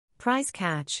Prize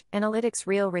catch, analytics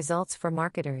real results for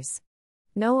marketers.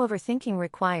 No overthinking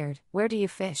required. Where do you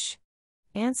fish?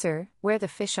 Answer, where the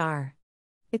fish are.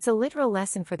 It's a literal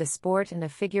lesson for the sport and a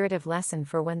figurative lesson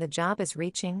for when the job is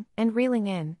reaching and reeling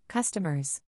in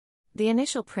customers. The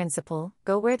initial principle,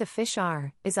 go where the fish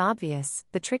are, is obvious.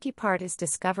 The tricky part is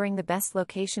discovering the best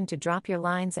location to drop your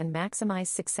lines and maximize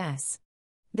success.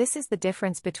 This is the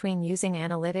difference between using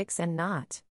analytics and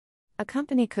not. A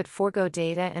company could forego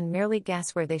data and merely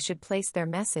guess where they should place their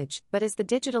message, but is the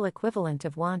digital equivalent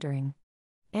of wandering.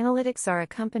 Analytics are a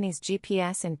company's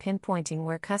GPS in pinpointing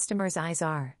where customers' eyes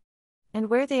are. And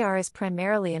where they are is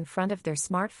primarily in front of their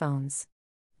smartphones.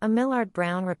 A Millard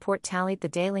Brown report tallied the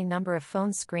daily number of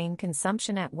phone screen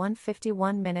consumption at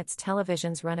 151 minutes.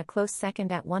 Televisions run a close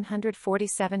second at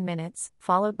 147 minutes,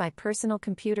 followed by personal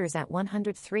computers at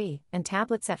 103, and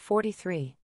tablets at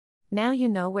 43. Now you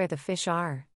know where the fish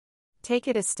are. Take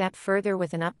it a step further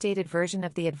with an updated version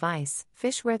of the advice,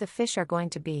 fish where the fish are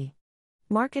going to be.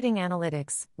 Marketing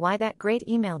analytics, why that great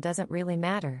email doesn't really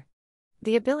matter.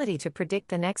 The ability to predict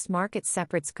the next market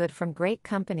separates good from great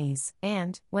companies,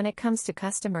 and, when it comes to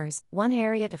customers, one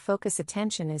area to focus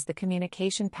attention is the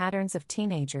communication patterns of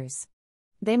teenagers.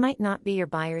 They might not be your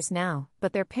buyers now,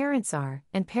 but their parents are,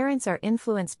 and parents are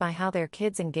influenced by how their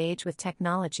kids engage with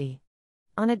technology.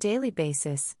 On a daily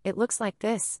basis, it looks like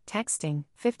this: texting,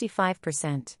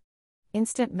 55%.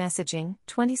 Instant messaging,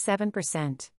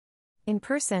 27%. In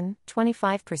person,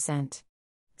 25%.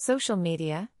 Social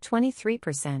media,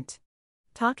 23%.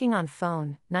 Talking on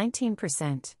phone,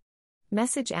 19%.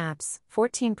 Message apps,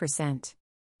 14%.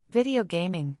 Video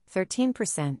gaming,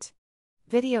 13%.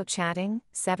 Video chatting,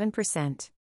 7%.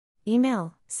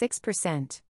 Email,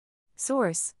 6%.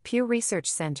 Source, Pew Research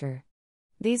Center.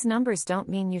 These numbers don't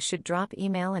mean you should drop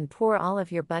email and pour all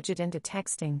of your budget into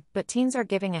texting, but teens are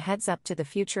giving a heads up to the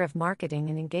future of marketing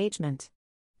and engagement.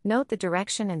 Note the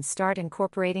direction and start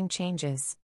incorporating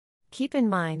changes. Keep in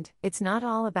mind, it's not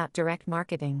all about direct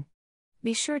marketing.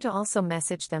 Be sure to also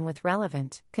message them with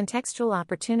relevant, contextual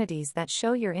opportunities that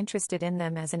show you're interested in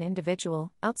them as an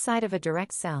individual, outside of a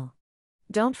direct sell.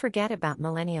 Don't forget about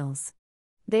millennials.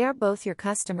 They are both your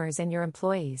customers and your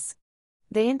employees.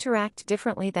 They interact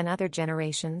differently than other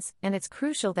generations, and it's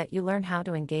crucial that you learn how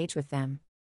to engage with them.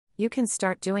 You can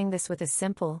start doing this with a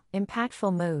simple,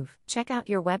 impactful move: check out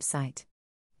your website.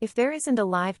 If there isn't a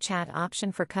live chat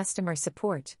option for customer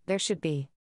support, there should be.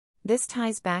 This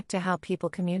ties back to how people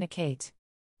communicate.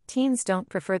 Teens don't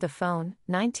prefer the phone,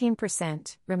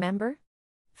 19%, remember?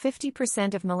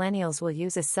 50% of millennials will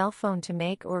use a cell phone to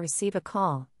make or receive a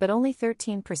call, but only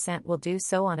 13% will do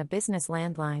so on a business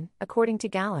landline, according to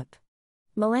Gallup.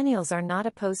 Millennials are not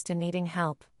opposed to needing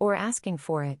help, or asking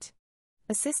for it.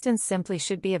 Assistance simply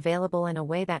should be available in a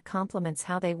way that complements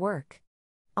how they work.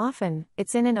 Often,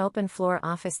 it's in an open-floor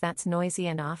office that's noisy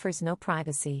and offers no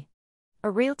privacy. A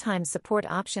real-time support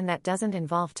option that doesn't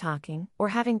involve talking, or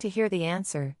having to hear the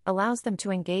answer, allows them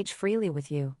to engage freely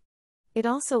with you. It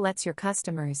also lets your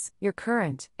customers, your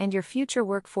current, and your future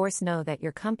workforce know that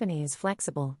your company is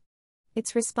flexible.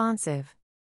 It's responsive.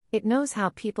 It knows how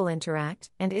people interact,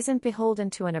 and isn't beholden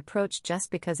to an approach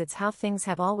just because it's how things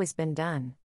have always been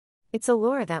done. It's a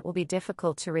lure that will be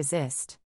difficult to resist.